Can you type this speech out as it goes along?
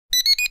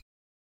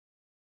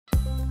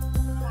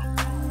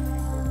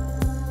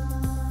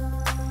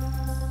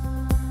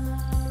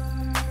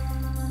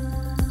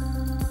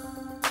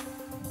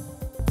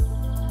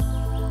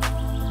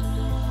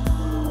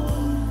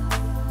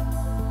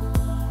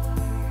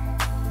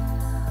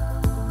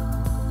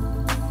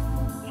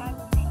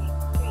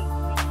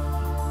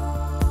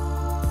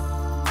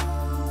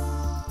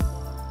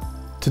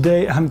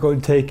Today I'm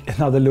going to take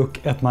another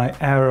look at my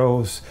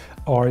Arrows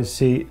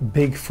RC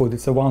Bigfoot.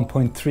 It's a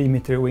 1.3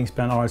 meter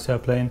wingspan RC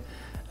airplane,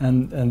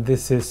 and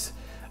this is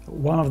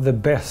one of the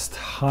best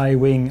high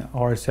wing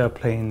RC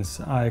airplanes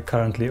I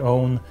currently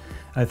own.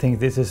 I think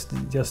this is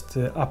just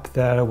up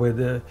there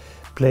with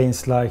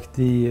planes like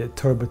the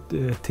Turbo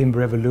Timber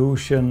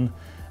Revolution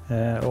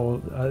or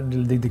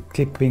the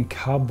Clip-Wing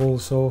Cub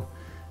also.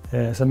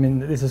 So I mean,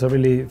 this is a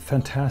really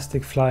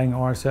fantastic flying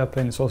RC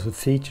airplane. It's also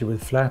featured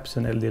with flaps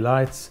and LED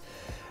lights.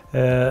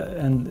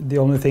 And the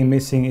only thing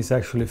missing is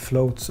actually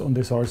floats on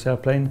this RC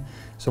airplane.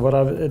 So what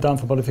I've done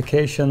for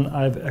modification,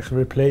 I've actually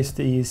replaced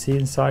the ESC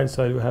inside,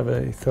 so I do have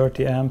a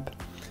 30 amp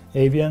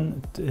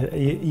Avian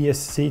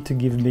ESC to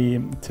give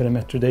me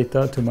telemetry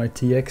data to my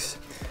TX.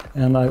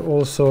 And I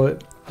also,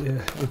 it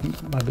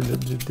might be a little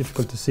bit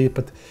difficult to see it,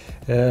 but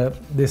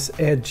this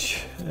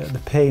edge, the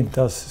paint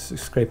does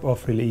scrape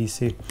off really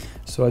easy.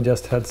 So I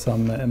just had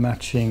some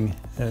matching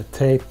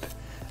tape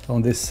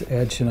on this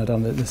edge, and I've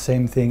done the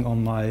same thing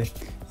on my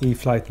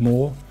E-flite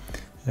Mo.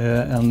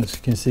 And as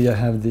you can see, I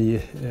have the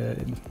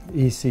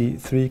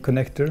EC3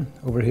 connector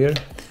over here,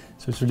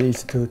 so it's really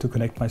easy to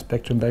connect my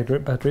Spektrum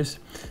batteries.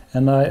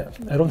 And I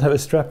don't have a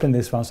strap in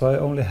this one, so I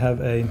only have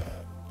a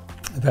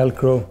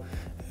Velcro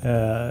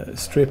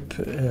strip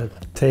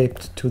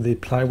taped to the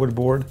plywood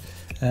board,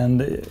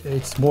 and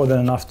it's more than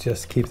enough to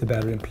just keep the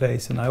battery in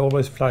place. And I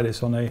always fly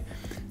this on a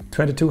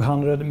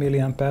 2200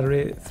 milliamp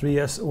battery,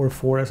 3S or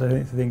 4S.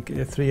 I think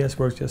 3S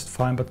works just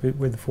fine, but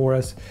with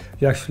 4S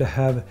you actually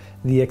have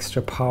the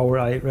extra power.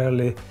 I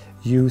rarely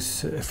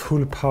use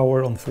full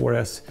power on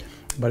 4S,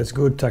 but it's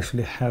good to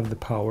actually have the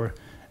power.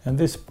 And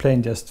this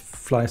plane just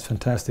flies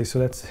fantastic. So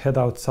let's head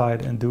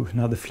outside and do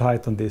another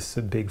flight on this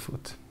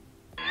Bigfoot.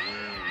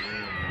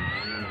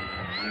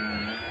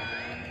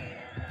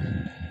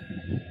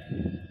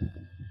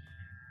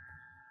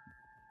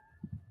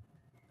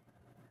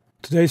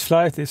 Today's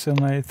flight is on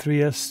a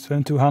 3S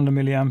 2200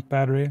 milliamp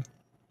battery.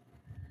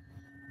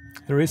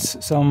 There is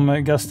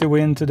some gusty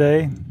wind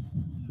today.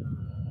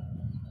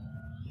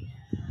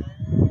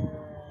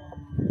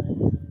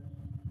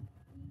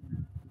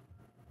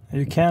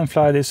 You can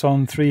fly this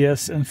on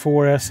 3S and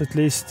 4S at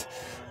least.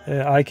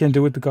 I can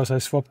do it because I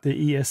swapped the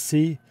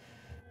ESC.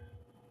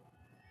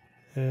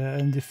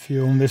 And if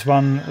you own this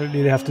one, you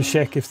really have to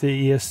check if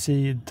the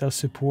ESC does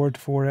support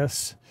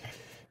 4S.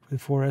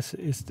 With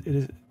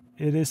 4S,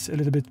 it is a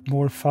little bit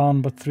more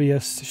fun, but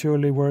 3S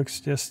surely works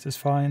just as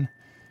fine.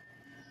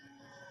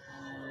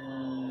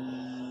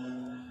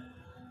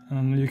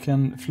 And you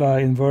can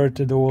fly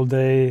inverted all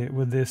day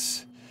with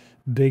this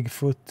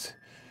Bigfoot.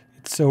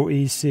 It's so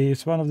easy.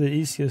 It's one of the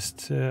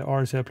easiest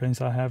RC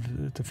airplanes I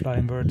have to fly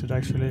inverted,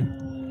 actually.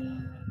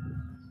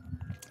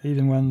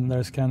 Even when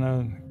there's kind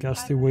of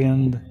gusty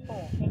wind,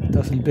 it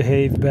doesn't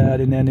behave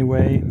bad in any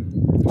way.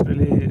 It's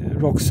really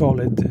rock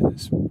solid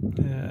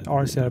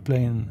RC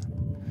airplane,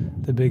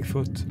 the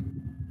Bigfoot.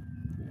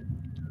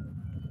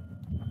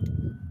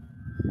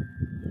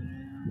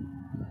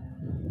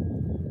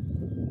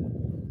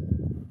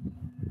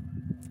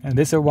 And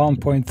this is a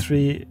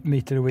 1.3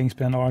 meter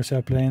wingspan RC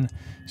airplane,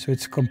 so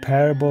it's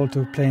comparable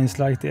to planes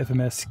like the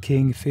FMS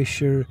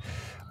Kingfisher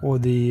or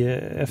the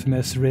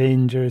FMS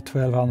Ranger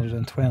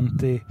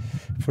 1220,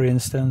 for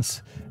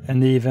instance,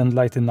 and even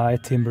like the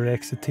Night Timber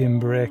X, the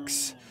Timber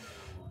X.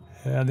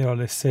 They are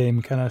the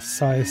same kind of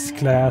size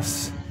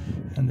class,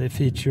 and they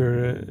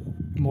feature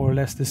more or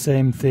less the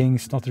same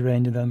things, not the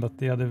Ranger then, but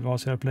the other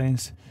RC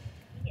airplanes.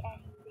 ESC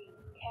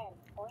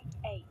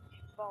 10.8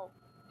 volts,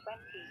 20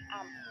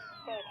 amps,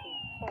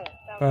 34.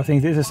 But I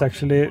think this is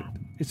actually,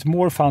 it's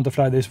more fun to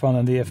fly this one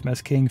than the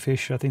FMS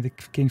Kingfisher. I think the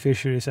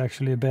Kingfisher is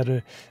actually a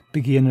better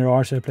beginner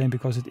RC airplane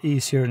because it's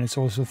easier and it's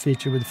also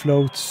featured with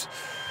floats.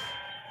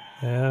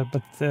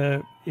 But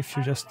if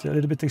you're just a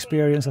little bit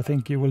experienced, I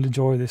think you will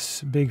enjoy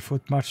this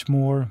Bigfoot much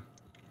more.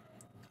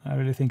 I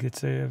really think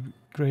it's a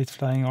great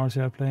flying RC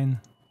airplane.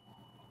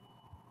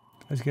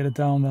 Let's get it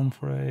down then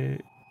for a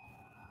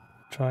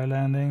try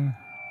landing.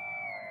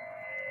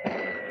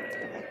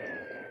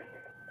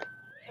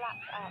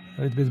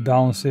 A little bit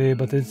bouncy,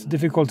 but it's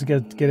difficult to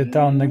get it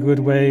down in a good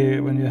way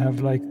when you have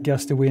like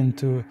gusty wind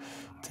to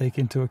take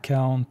into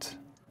account.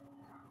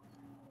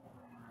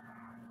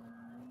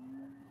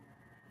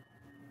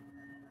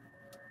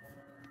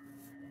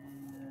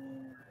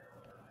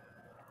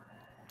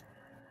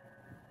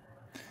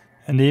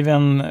 And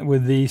even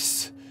with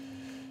these,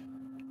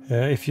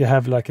 if you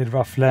have like a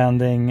rough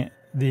landing,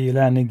 the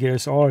landing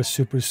gears are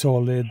super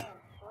solid.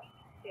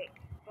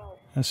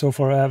 And so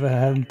far I haven't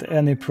had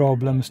any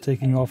problems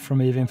taking off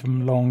from even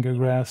from longer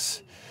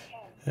grass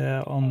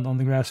on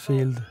the grass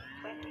field.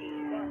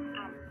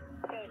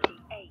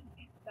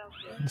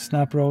 The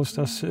snap rose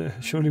does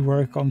surely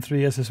work on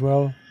 3S as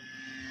well.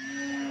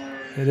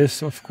 It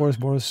is of course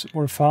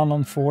more fun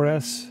on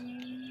 4S.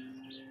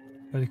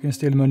 But you can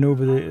still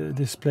maneuver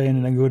this plane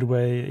in a good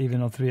way,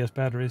 even on 3S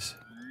batteries.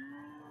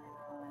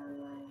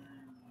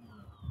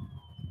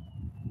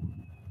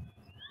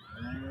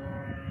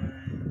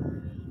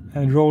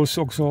 And it rolls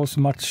also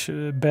much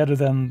better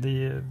than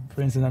the,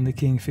 for instance, than the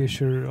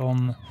Kingfisher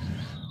on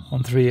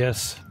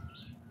 3S.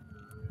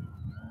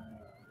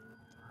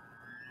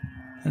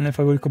 And if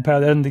I will compare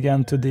that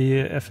again to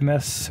the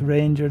FMS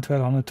Ranger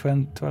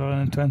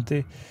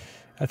 1220,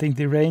 I think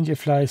the Ranger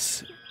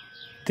flies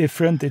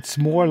different. It's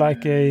more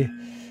like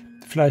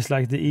flies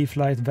like the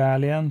E-flite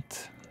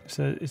Valiant.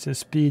 It's a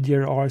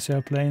speedier RC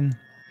airplane.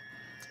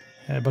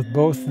 But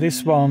both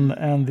this one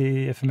and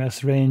the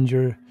FMS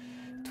Ranger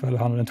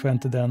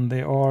 1220, then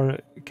they are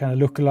kind of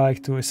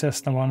look-alike to a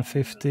Cessna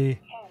 150,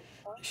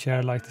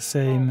 share like the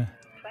same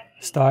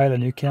style,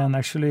 and you can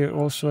actually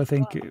also, I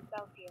think,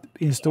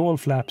 install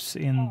flaps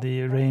in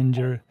the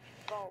Ranger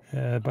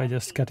by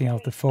just cutting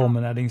out the foam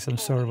and adding some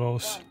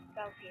servos.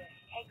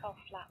 Takeoff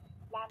flap,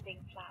 landing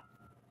flap.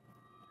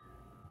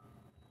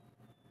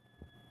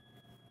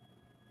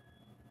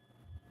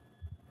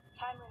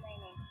 Time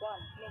remaining 1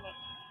 minute.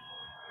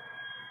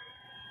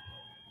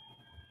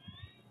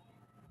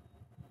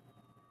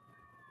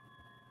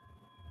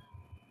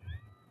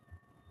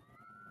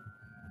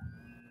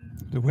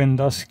 The wind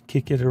does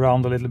kick it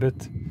around a little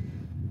bit.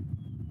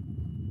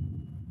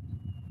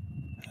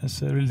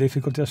 It's really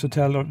difficult just to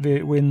tell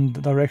the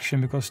wind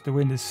direction because the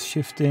wind is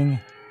shifting.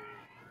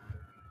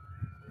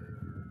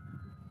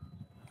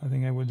 I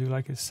think I would do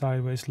like a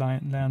sideways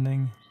landing.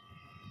 30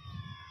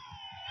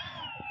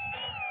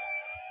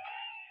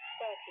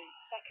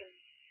 seconds.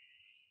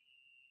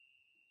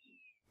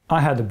 I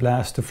had a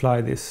blast to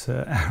fly this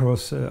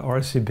Arrows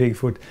RC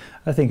Bigfoot.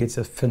 I think it's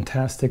a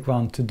fantastic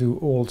one to do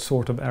all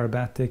sort of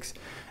aerobatics.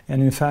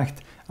 And in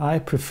fact, I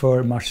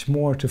prefer much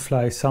more to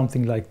fly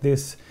something like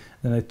this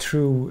than a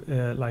true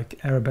like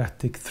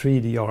aerobatic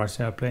 3D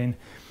RC airplane,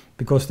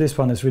 because this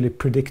one is really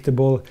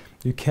predictable.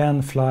 You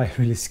can fly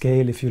really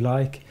scale if you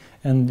like,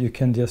 and you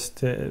can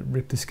just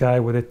rip the sky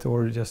with it,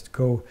 or just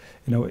go,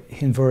 you know,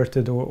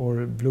 inverted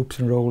or loops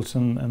and rolls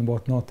and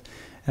whatnot.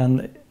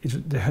 And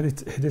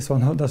this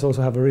one does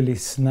also have a really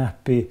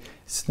snappy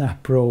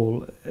snap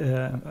roll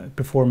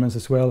performance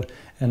as well.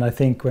 And I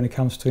think when it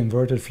comes to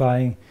inverted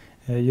flying,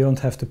 you don't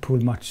have to pull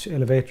much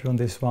elevator on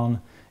this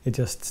one. It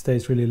just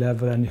stays really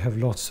level, and you have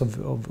lots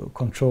of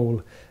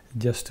control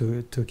just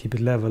to keep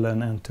it level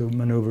and to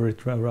maneuver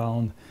it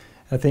around.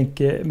 I think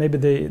maybe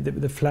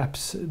the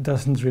flaps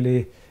doesn't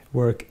really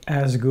work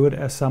as good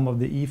as some of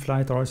the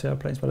E-flite RC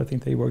airplanes, but I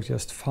think they work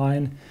just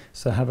fine.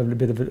 So I have a little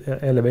bit of an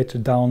elevator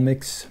down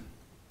mix.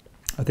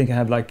 I think I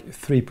have like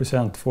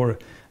 3% for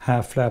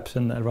half flaps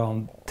and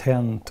around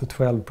 10 to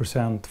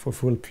 12% for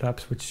full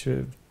flaps, which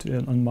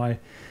on my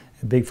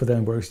Bigfoot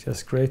then works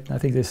just great. And I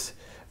think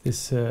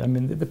I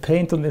mean, the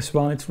paint on this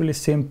one, it's really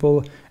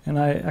simple, and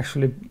I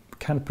actually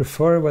kind of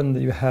prefer when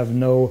you have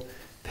no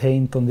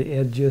paint on the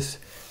edges,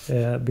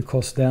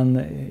 because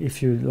then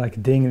if you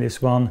like ding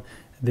this one,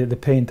 the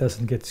paint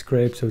doesn't get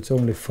scraped, so it's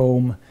only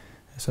foam.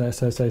 So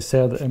as I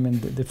said, I mean,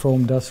 the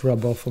foam does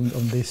rub off on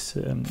this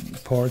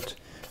part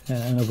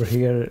and over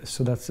here,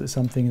 so that's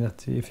something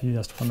that if you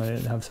just want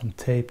to have some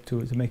tape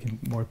to make it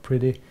more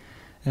pretty.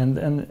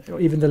 And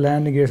even the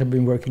landing gears have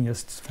been working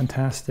just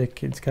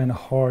fantastic. It's kind of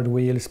hard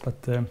wheels,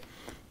 but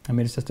I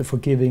mean, it's just a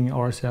forgiving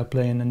RC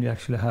airplane, and you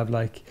actually have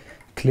like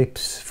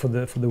clips for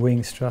the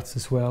wing struts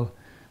as well.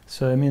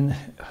 So I mean,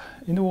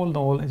 in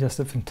all, just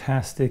a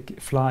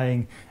fantastic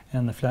flying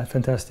and a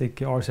fantastic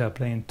RC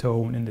airplane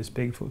tone in this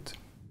Bigfoot.